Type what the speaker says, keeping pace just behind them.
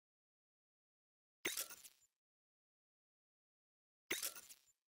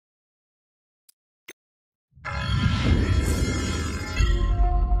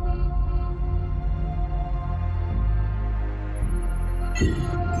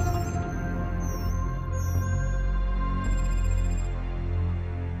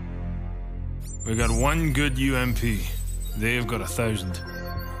We got one good UMP. They've got 1,000.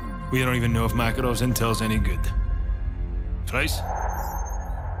 We don't even know if Makarov's intel's any good. Price?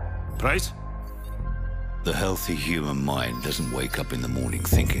 Price? The healthy human mind doesn't wake up in the morning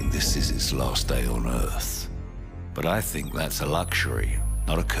thinking this is its last day on Earth. But I think that's a luxury,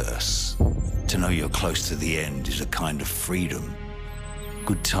 not a curse. To know you're close to the end is a kind of freedom.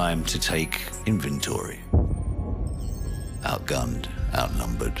 Good time to take inventory. Outgunned,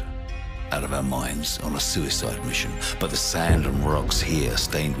 outnumbered, out of our minds on a suicide mission. But the sand and rocks here,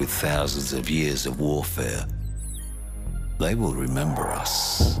 stained with thousands of years of warfare, they will remember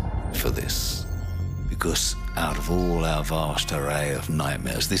us for this. Because out of all our vast array of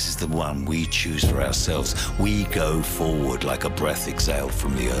nightmares, this is the one we choose for ourselves. We go forward like a breath exhaled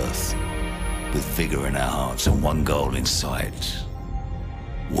from the earth, with vigor in our hearts and one goal in sight.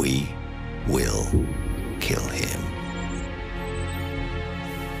 We will kill him.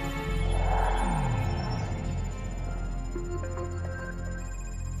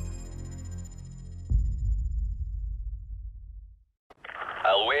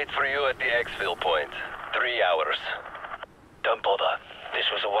 I'll wait for you at the exfil point. 3 hours. Don't bother. This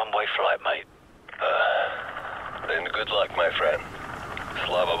was a one-way flight, mate. Then good luck, my friend.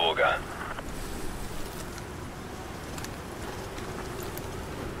 Slava Boga.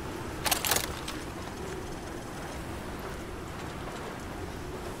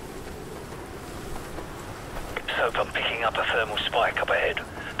 Soap, I'm picking up a thermal spike up ahead.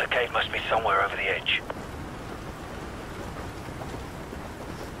 The cave must be somewhere over the edge.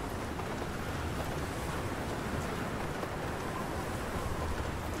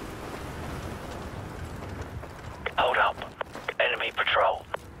 Hold up. Enemy patrol.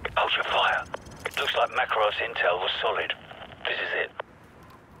 Hold your fire. Looks like Makarov's intel was solid. This is it.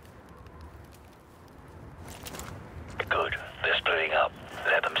 Good. They're splitting up.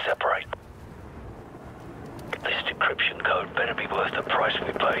 Let them separate. This decryption code better be worth the price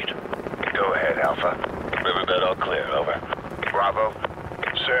we paid. Go ahead, Alpha. Riverbed all clear. Over. Bravo.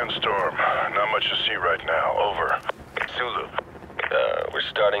 Sandstorm. Not much to see right now. Over. Zulu. We're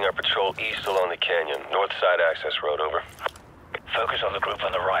starting our patrol east along the canyon. North side access road. Over. Focus on the group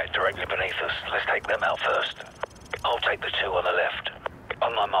on the right, directly beneath us. Let's take them out first. I'll take the two on the left.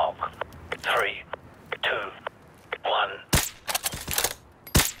 On my mark. 3, 2, 1.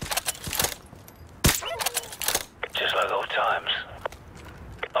 Just like old times.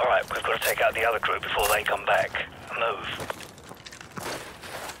 Alright, we've got to take out the other group before they come back. Move.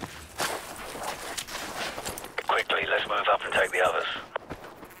 Quickly, let's move up and take the others.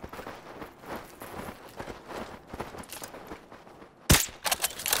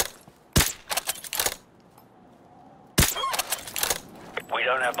 We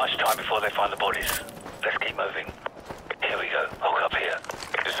don't have much time before they find the bodies. Let's keep moving. Here we go. Hold up here.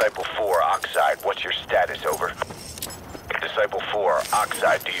 Disciple 4, Oxide, what's your status? Over. Disciple 4,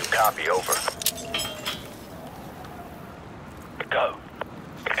 Oxide, do you copy? Over. Go.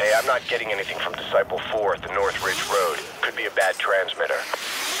 Hey, I'm not getting anything from Disciple 4 at the North Ridge Road. Could be a bad transmitter.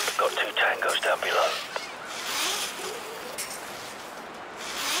 Got 2 tangos down below.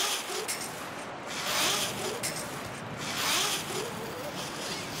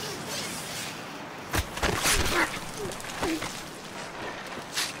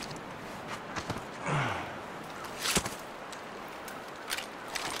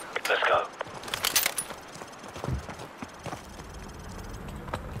 Let's go.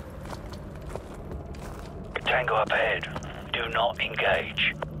 Tango up ahead. Do not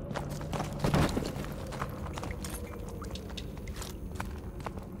engage.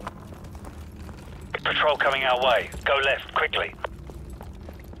 Patrol coming our way. Go left, quickly.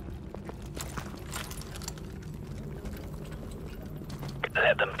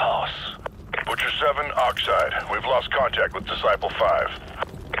 Let them pass. Butcher 7, Oxide. We've lost contact with Disciple 5.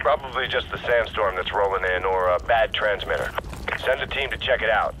 Probably just the sandstorm that's rolling in, or a bad transmitter. Send a team to check it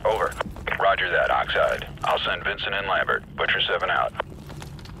out. Over. Roger that, Oxide. I'll send Vincent and Lambert. Butcher 7 out.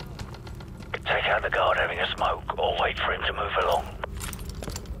 Take out the guard having a smoke, or wait for him to move along.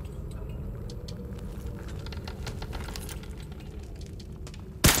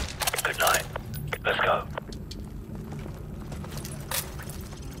 Good night. Let's go.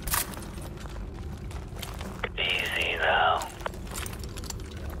 Easy now.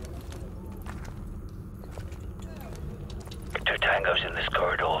 Two tangos in this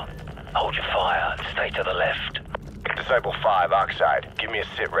corridor. Hold your fire and stay to the left. Disciple 5, Oxide, give me a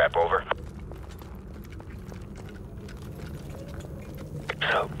sit rep. Over.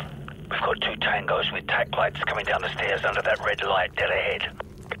 So, we've got 2 tangos with tack lights coming down the stairs under that red light dead ahead.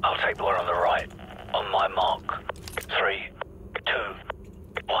 I'll take the one on the right. On my mark. 3, 2,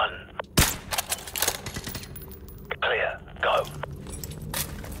 1. Clear. Go.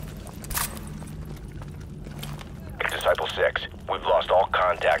 Disciple 6, we've lost all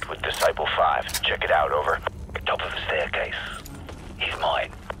contact with Disciple 5. Check it out, over. Top of the staircase. He's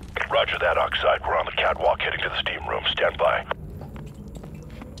mine. Roger that, Oxide. We're on the catwalk heading to the steam room. Stand by.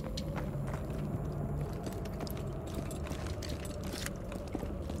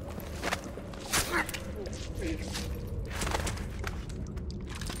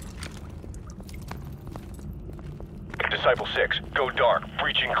 Disciple 6, go dark.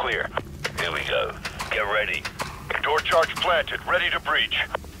 Breaching clear. Here we go. Get ready. Door charge planted. Ready to breach.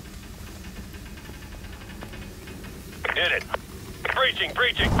 Hit it. Breaching.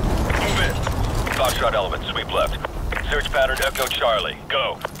 Move in. Foxtrot element, sweep left. Search pattern Echo Charlie.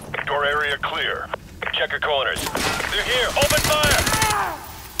 Go. Door area clear. Check your corners. They're here. Open fire!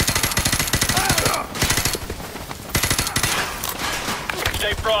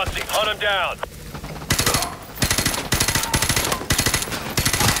 Stay frosty. Hunt them down.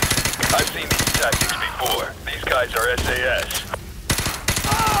 I've seen these tactics before. These guys are SAS.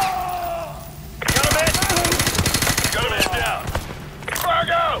 Got him in! Got him in down!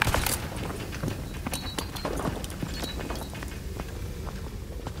 Fargo!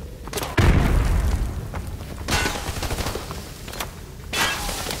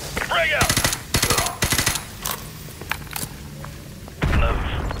 Bring out!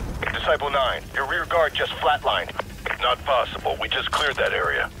 Move. Disciple 9, your rear guard just flatlined. Not possible. We just cleared that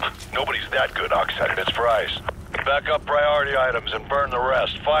area. Nobody's that good, Oxide. It's for ice. Back up priority items and burn the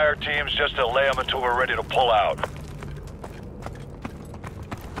rest. Fire teams just to lay them until we're ready to pull out.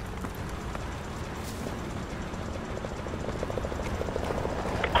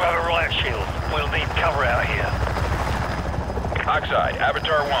 Grab a riot shield. We'll need cover out here. Oxide,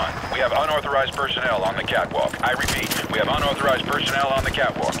 Avatar 1. We have unauthorized personnel on the catwalk. I repeat, we have unauthorized personnel on the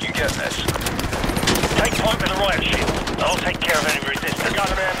catwalk. You getting this? Take point with the riot shield. I'll take care of any resistance.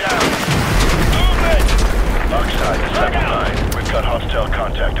 Got a man down. Move it! Oxide, Disciple 9. We've got hostile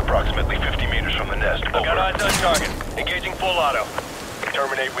contact approximately 50 meters from the nest. Over. Got eyes on target. Engaging full auto.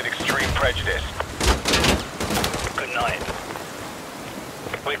 Terminate with extreme prejudice. Good night.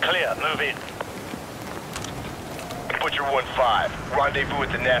 We're clear. Move in. Butcher 1-5. Rendezvous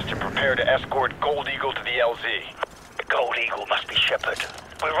at the nest and prepare to escort Gold Eagle to the LZ. Gold Eagle must be Shepard.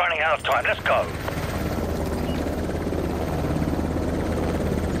 We're running out of time. Let's go.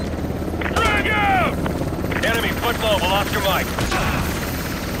 Drag out! Enemy foot mobile, Oscar Mike.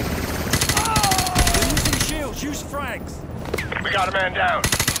 We're using shields. Use frags. We got a man down.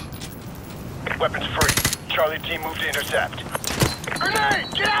 Weapons free. Charlie team move to intercept.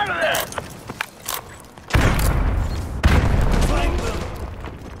 Grenade! Get out of there! Flank them.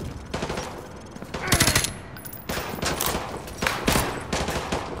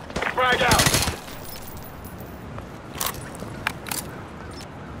 Frag out!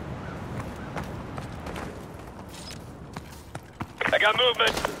 I got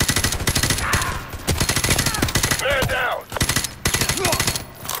movement. Man down!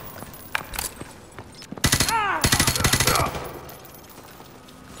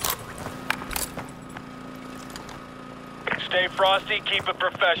 Stay frosty, keep it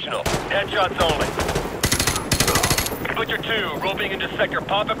professional. Headshots only. Butcher 2, roping into sector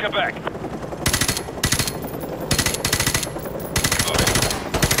Papa, Quebec. Moving.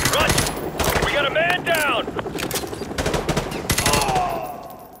 Run! We got a man down!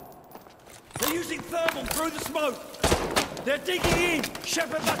 They're using thermal through the smoke. They're digging in.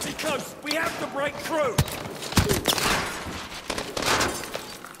 Shepard, that's it close. We have to break through.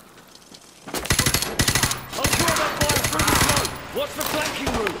 I'll draw that fire through the smoke. What's the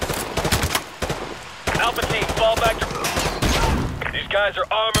flanking route? Alpha team, fall back to... These guys are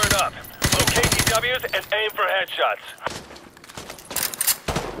armored up. Locate TWs and aim for headshots.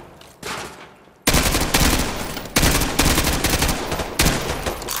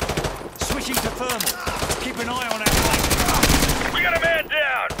 Switching to thermal. Keep an eye on our flank. We got a man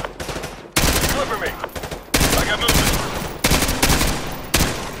down! Cover me. I got movement.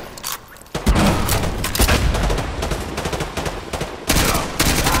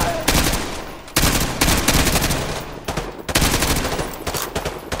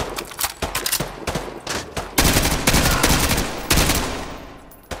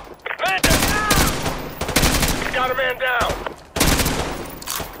 Man down! Got a man down!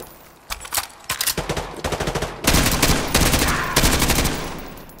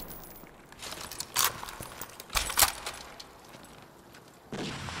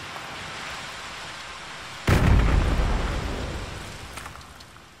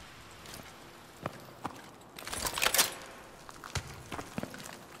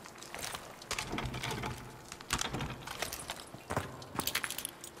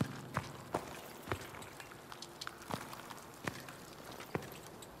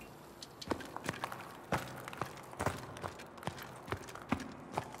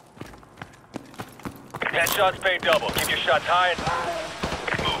 10 shots pay double. Keep your shots high and...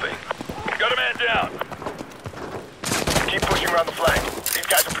 Moving. Got a man down. keep pushing around the flank. These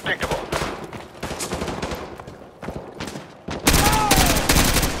guys are predictable.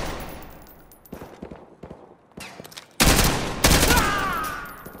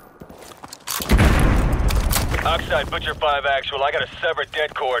 Oxide, Butcher 5 actual. I got a severed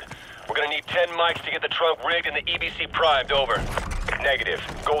dead cord. We're gonna need 10 mics to get the trunk rigged and the EBC primed. Over. Negative.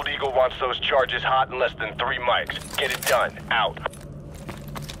 Gold Eagle wants those charges hot in less than 3 mics. Get it done. Out.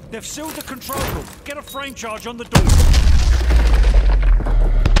 They've sealed the control room. Get a frame charge on the door.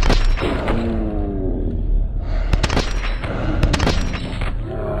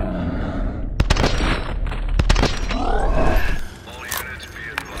 All units be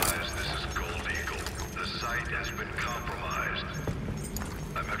advised, this is Gold Eagle. The site has been compromised.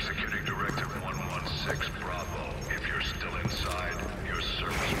 I'm executing Directive 116 Bravo. If you're still inside, your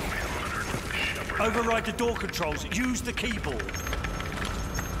service will be honored. Shepard. Override the door controls. Use the keyboard.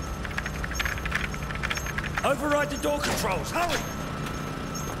 Override the door controls. Hurry!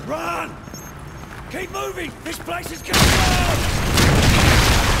 Run! Keep moving! This place is getting blown!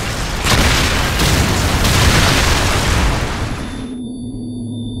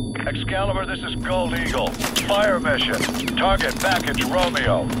 Excalibur, this is Gold Eagle. Fire mission. Target package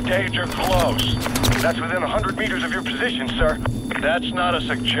Romeo. Danger close. That's within 100 meters of your position, sir. That's not a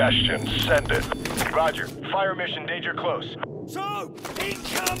suggestion. Send it. Roger. Fire mission, danger close. So,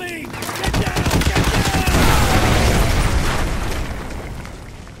 incoming! Get down! Get down!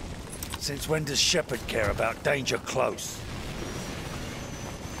 Since when does Shepard care about danger close?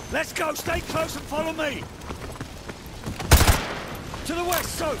 Let's go! Stay close and follow me! To the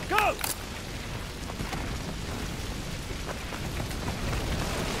west, so go!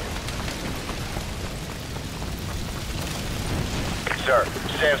 Sir,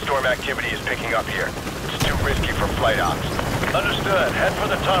 sandstorm activity is picking up here. It's too risky for flight ops. Understood. Head for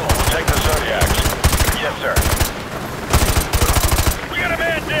the tunnel. Take the Zodiacs. Yes, sir. We got a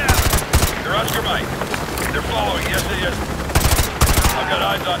man down! They're Oscar Mike. They're following. Yes, they is. I've got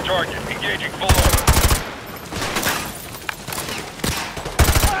eyes on target. Engaging full order.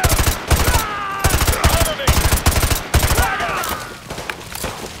 Cover me!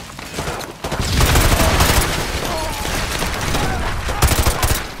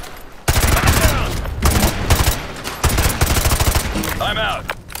 I'm out.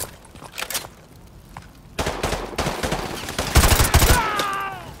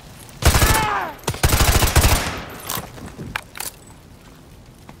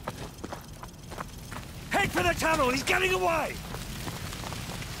 Head for the tunnel! He's getting away!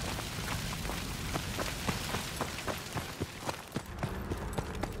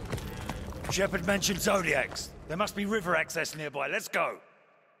 Shepard mentioned Zodiacs. There must be river access nearby. Let's go!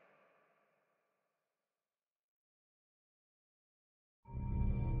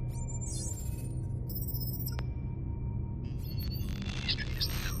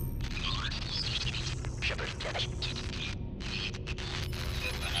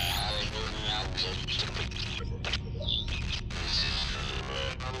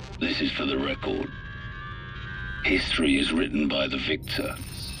 This is for the record. History is written by the victor.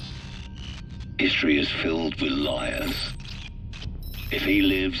 History is filled with liars. If he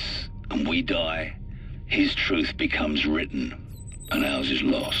lives and we die, his truth becomes written and ours is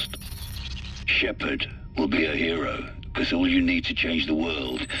lost. Shepard will be a hero because all you need to change the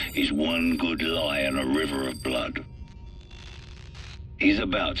world is one good lie and a river of blood. He's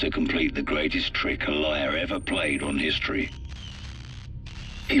about to complete the greatest trick a liar ever played on history.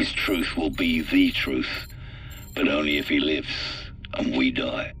 His truth will be the truth, but only if he lives and we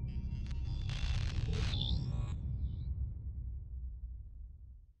die.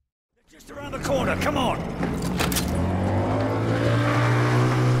 Just around the corner, come on!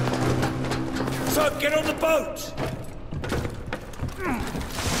 So, get on the boat!